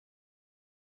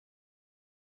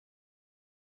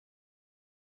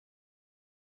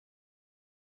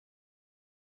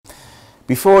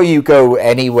before you go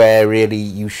anywhere, really,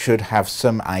 you should have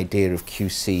some idea of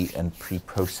QC and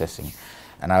pre-processing.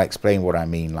 And I'll explain what I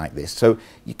mean like this. So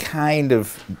you kind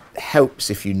of helps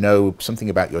if you know something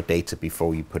about your data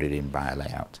before you put it in by a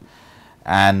layout.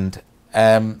 And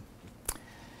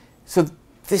so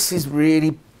this is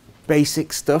really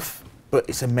basic stuff, but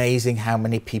it's amazing how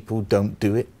many people don't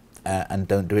do it and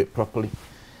don't do it properly.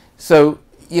 So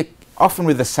you often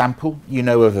with a sample, you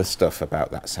know other stuff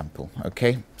about that sample,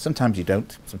 okay? Sometimes you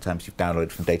don't. Sometimes you've downloaded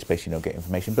from database, you don't get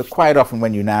information. But quite often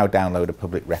when you now download a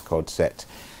public record set,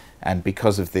 and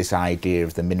because of this idea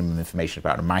of the minimum information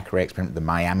about a microarray experiment, the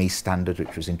Miami standard,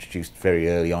 which was introduced very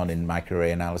early on in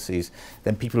microarray analyses,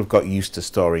 then people have got used to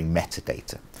storing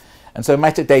metadata. And so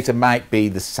metadata might be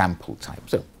the sample type.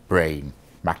 So brain,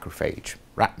 macrophage,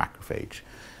 rat macrophage.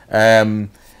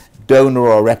 Donor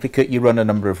or replicate, you run a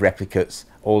number of replicates.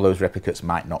 All those replicates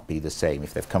might not be the same.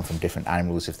 If they've come from different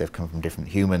animals, if they've come from different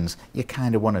humans, you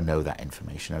kind of want to know that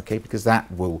information, okay? Because that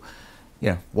will, you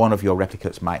know, one of your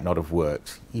replicates might not have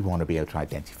worked. You want to be able to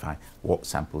identify what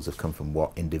samples have come from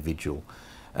what individual.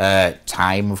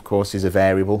 Time, of course, is a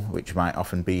variable, which might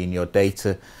often be in your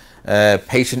data.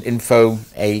 Patient info,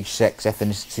 age, sex,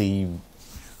 ethnicity,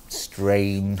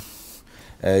 strain,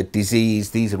 disease,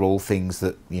 these are all things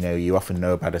that you often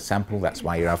know about a sample. That's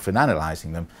why you're often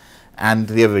analysing them. And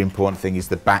the other important thing is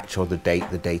the batch or the date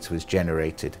the data was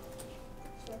generated.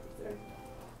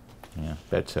 Yeah,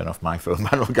 better turn off my phone,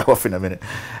 mine will go off in a minute.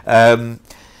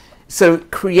 So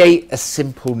create a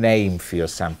simple name for your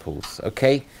samples,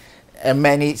 okay? And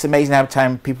it's amazing how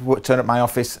time people turn up my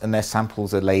office and their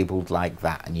samples are labelled like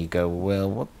that, and you go, well,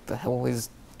 what the hell is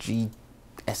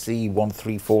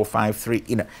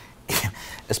GSE13453?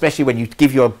 Especially when you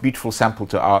give your beautiful sample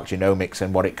to Arc Genomics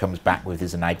and what it comes back with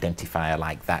is an identifier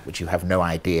like that, which you have no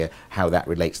idea how that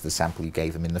relates to the sample you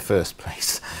gave them in the first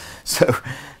place. So,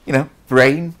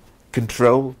 brain,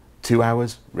 control, 2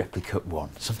 hours, replicate 1.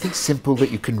 Something simple that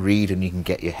you can read and you can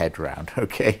get your head around,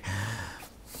 okay?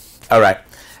 All right.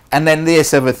 And then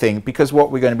this other thing, because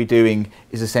what we're going to be doing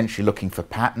is essentially looking for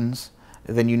patterns,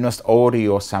 then you must order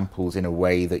your samples in a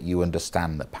way that you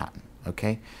understand the pattern,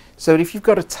 okay? So if you've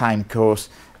got a time course,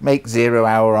 make 0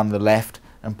 hour on the left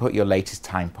and put your latest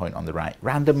time point on the right.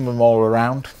 Random them all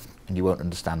around and you won't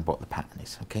understand what the pattern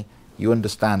is, okay? You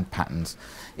understand patterns.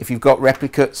 If you've got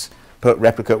replicates, put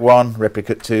replicate 1,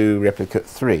 replicate 2, replicate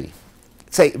 3.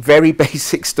 Say very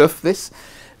basic stuff, this,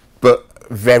 but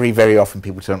very, very often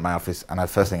people turn up my office and the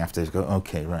first thing I have to do is go,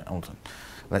 okay, right, hold on.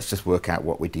 Let's just work out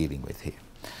what we're dealing with here.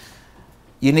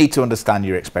 You need to understand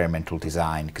your experimental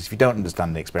design, because if you don't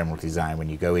understand the experimental design, when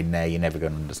you go in there, you're never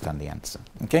going to understand the answer,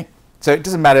 okay? So it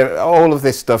doesn't matter, all of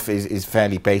this stuff is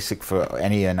fairly basic for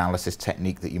any analysis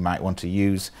technique that you might want to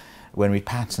use. When we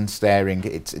pattern staring,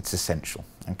 it's essential,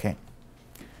 okay?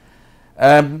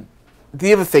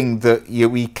 The other thing that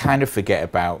we kind of forget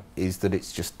about is that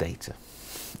it's just data,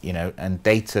 and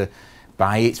data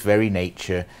by its very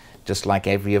nature, just like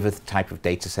every other type of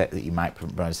data set that you might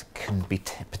propose, can be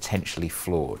potentially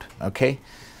flawed, okay?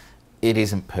 It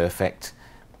isn't perfect,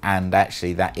 and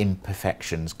actually that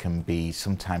imperfections can be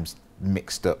sometimes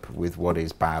mixed up with what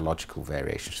is biological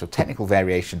variation. So technical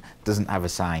variation doesn't have a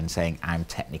sign saying I'm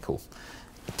technical.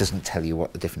 It doesn't tell you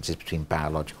what the difference is between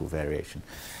biological variation.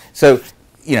 So,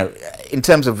 in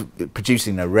terms of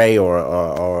producing an array or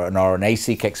an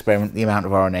RNA-seq experiment, the amount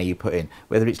of RNA you put in,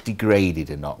 whether it's degraded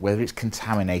or not, whether it's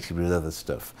contaminated with other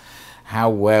stuff,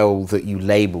 how well that you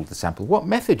labelled the sample, what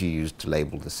method you used to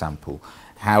label the sample,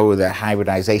 how the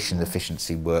hybridization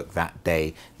efficiency worked that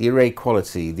day, the array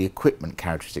quality, the equipment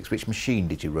characteristics, which machine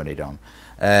did you run it on,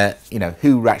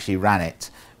 who actually ran it,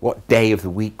 what day of the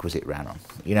week was it ran on.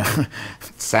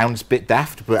 It sounds a bit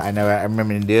daft, but I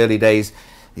remember in the early days,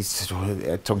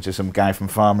 talking to some guy from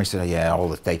pharma, he said, oh, yeah, all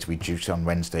the data we produce on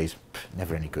Wednesdays,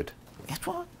 never any good. Guess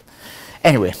what?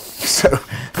 Anyway, so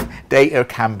data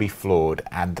can be flawed,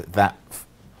 and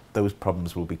those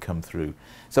problems will come through.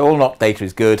 So all not data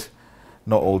is good,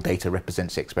 not all data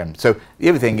represents the experiment. So the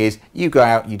other thing is, you go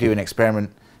out, you do an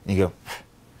experiment, and you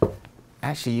go,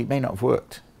 actually, it may not have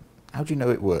worked. How do you know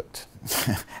it worked?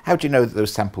 How do you know that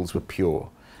those samples were pure?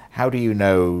 How do you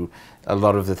know a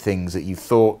lot of the things that you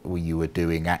thought you were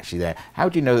doing actually there? How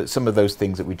do you know that some of those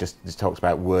things that we just talked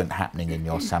about weren't happening in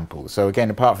your samples? So again,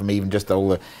 apart from even just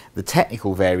all the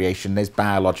technical variation, there's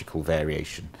biological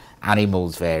variation.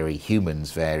 Animals vary,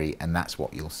 humans vary, and that's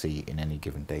what you'll see in any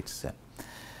given data set.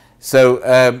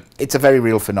 So it's a very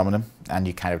real phenomenon, and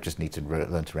you kind of just need to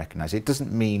learn to recognize it. It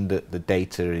doesn't mean that the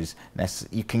data is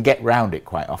necessary. You can get round it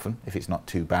quite often if it's not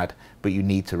too bad, but you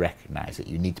need to recognize it.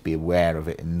 You need to be aware of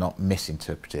it and not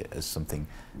misinterpret it as something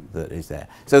that is there.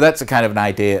 So that's a kind of an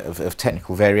idea of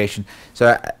technical variation.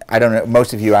 So I don't know,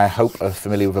 most of you, I hope, are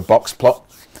familiar with a box plot.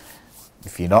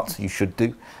 If you're not, you should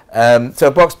do. So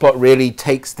a box plot really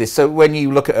takes this. So when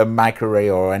you look at a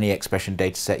microarray or any expression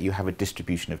data set, you have a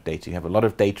distribution of data. You have a lot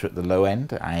of data at the low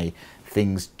end, i.e.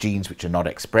 things, genes which are not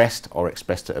expressed or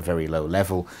expressed at a very low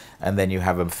level, and then you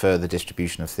have a further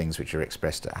distribution of things which are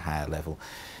expressed at a higher level.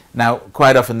 Now,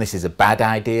 quite often this is a bad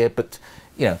idea, but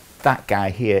you know, that guy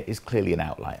here is clearly an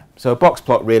outlier. So a box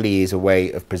plot really is a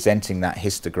way of presenting that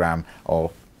histogram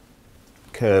or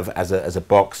curve as a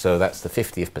box. So that's the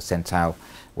 50th percentile,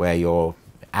 where your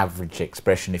average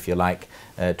expression, if you like,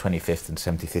 25th and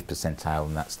 75th percentile,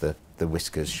 and that's the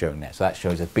whiskers shown there. So that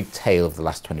shows a big tail of the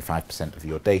last 25% of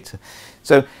your data.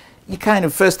 So you kind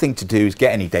of, first thing to do is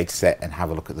get any data set and have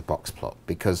a look at the box plot,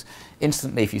 because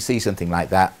instantly if you see something like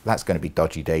that, that's going to be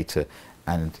dodgy data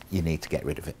and you need to get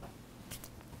rid of it.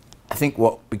 I think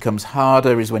what becomes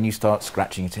harder is when you start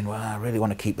scratching it in, well, I really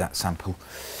want to keep that sample.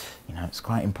 You know, it's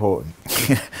quite important.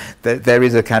 There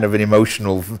is a kind of an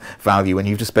emotional value. When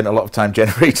you've just spent a lot of time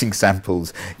generating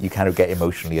samples, you kind of get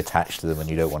emotionally attached to them and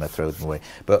you don't want to throw them away.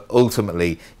 But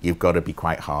ultimately, you've got to be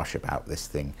quite harsh about this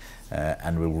thing.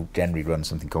 And we'll generally run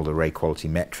something called array quality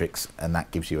metrics, and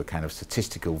that gives you a kind of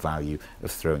statistical value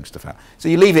of throwing stuff out. So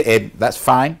you leave it in, that's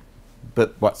fine,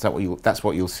 but that's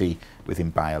what you'll see within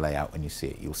bio layout when you see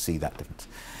it. You'll see that difference.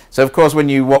 So of course,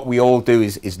 what we all do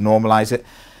is normalize it.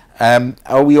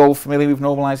 Are we all familiar with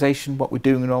normalization? What we're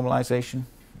doing with normalization?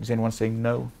 Is anyone saying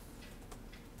no?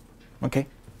 Okay.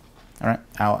 All right.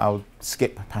 I'll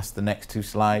skip past the next two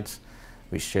slides,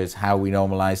 which shows how we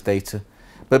normalize data.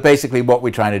 But basically what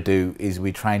we're trying to do is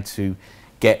we're trying to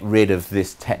get rid of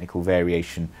this technical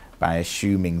variation by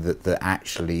assuming that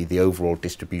actually the overall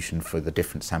distribution for the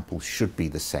different samples should be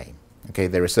the same. Okay,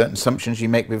 there are certain assumptions you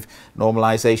make with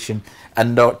normalization,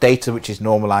 and data which is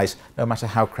normalized, no matter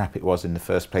how crap it was in the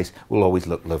first place, will always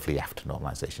look lovely after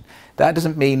normalization. That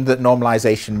doesn't mean that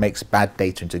normalization makes bad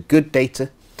data into good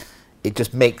data. It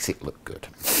just makes it look good.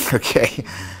 Okay,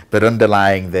 but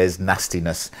underlying there's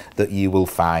nastiness that you will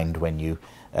find when you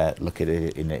look at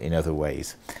it in other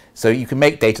ways. So you can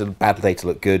make bad data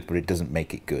look good, but it doesn't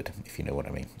make it good, if you know what I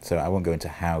mean. So I won't go into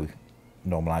how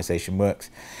normalization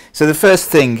works. So the first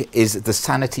thing is the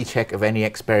sanity check of any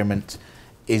experiment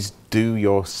is, do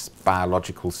your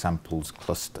biological samples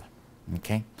cluster?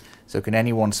 Okay, so can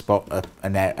anyone spot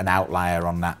an outlier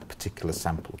on that particular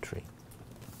sample tree?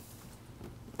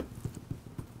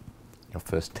 Your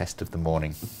first test of the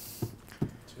morning.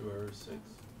 2 hours 6.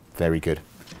 Very good.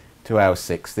 2 hours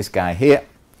 6. This guy here.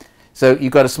 So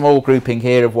you've got a small grouping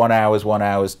here of 1 hours, 1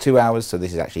 hours, 2 hours. So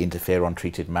this is actually interferon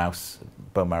treated mouse,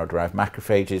 bone marrow derived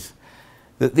macrophages.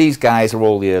 That these guys are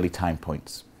all the early time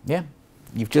points. Yeah,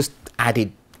 you've just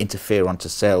added interferon to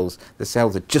cells. The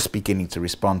cells are just beginning to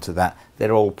respond to that.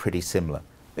 They're all pretty similar.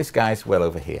 This guy's well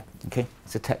over here. Okay,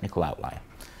 it's a technical outlier.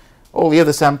 All the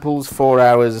other samples, 4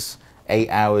 hours, 8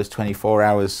 hours, 24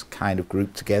 hours, kind of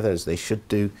grouped together as they should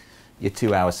do. Your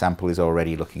 2 hour sample is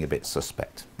already looking a bit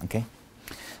suspect. Okay,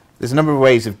 there's a number of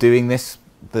ways of doing this.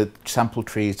 The sample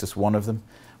tree is just one of them.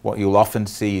 What you'll often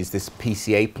see is this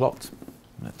PCA plot,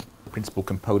 principal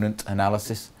component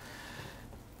analysis.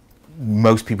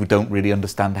 Most people don't really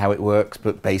understand how it works,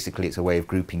 but basically it's a way of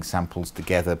grouping samples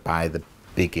together by the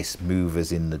biggest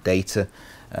movers in the data.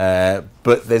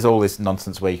 But there's all this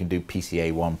nonsense where you can do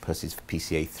PCA1 versus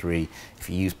PCA3. If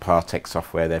you use Partech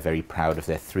software, they're very proud of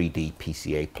their 3D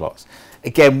PCA plots.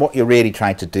 Again, what you're really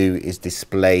trying to do is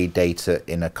display data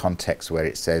in a context where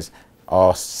it says,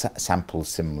 are samples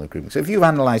similar grouping? So if you've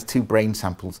analysed 2 brain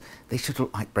samples, they should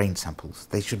look like brain samples.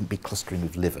 They shouldn't be clustering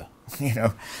with liver. You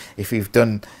know, if you've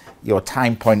done your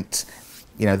time points,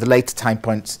 you know, the later time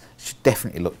points should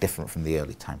definitely look different from the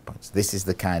early time points. This is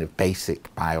the kind of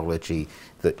basic biology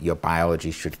that your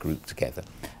biology should group together,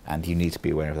 and you need to be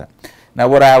aware of that. Now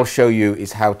what I'll show you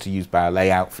is how to use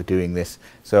biolayout for doing this.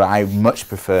 So I much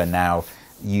prefer now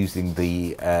using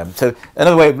the, so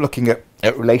another way of looking at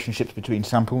relationships between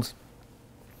samples,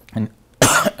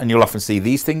 and you'll often see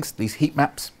these things, these heat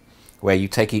maps, where you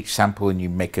take each sample and you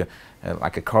make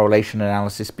like a correlation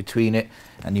analysis between it,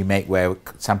 and you make where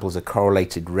samples are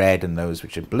correlated red and those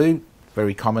which are blue,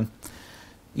 very common.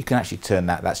 You can actually turn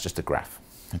that's just a graph.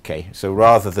 Okay, so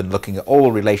rather than looking at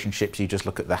all relationships, you just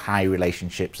look at the high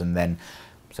relationships, and then,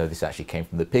 so this actually came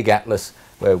from the pig atlas,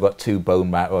 where we've got 2 bone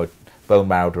marrow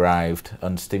derived,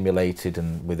 unstimulated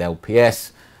and with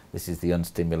LPS, This is the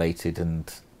unstimulated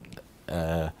and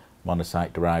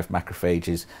monocyte-derived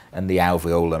macrophages, and the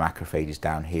alveolar macrophages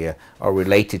down here are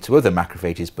related to other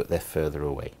macrophages, but they're further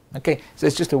away. Okay, so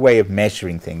it's just a way of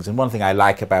measuring things, and one thing I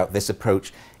like about this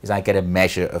approach is I get a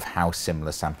measure of how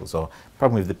similar samples are.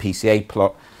 Problem with the PCA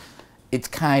plot, it's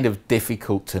kind of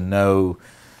difficult to know,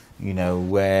 you know,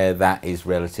 where that is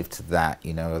relative to that.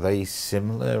 You know, are they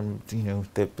similar? You know,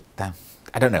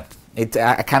 I don't know.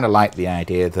 I kind of like the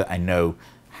idea that I know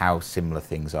how similar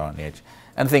things are on the edge.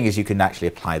 And the thing is, you can actually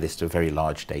apply this to very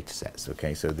large data sets.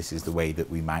 Okay, so this is the way that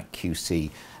we might QC.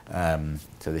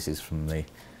 So this is from the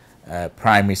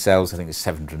primary cells. I think there's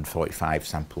 745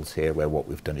 samples here, where what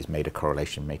we've done is made a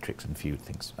correlation matrix and viewed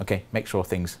things. Okay, make sure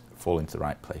things fall into the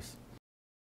right place.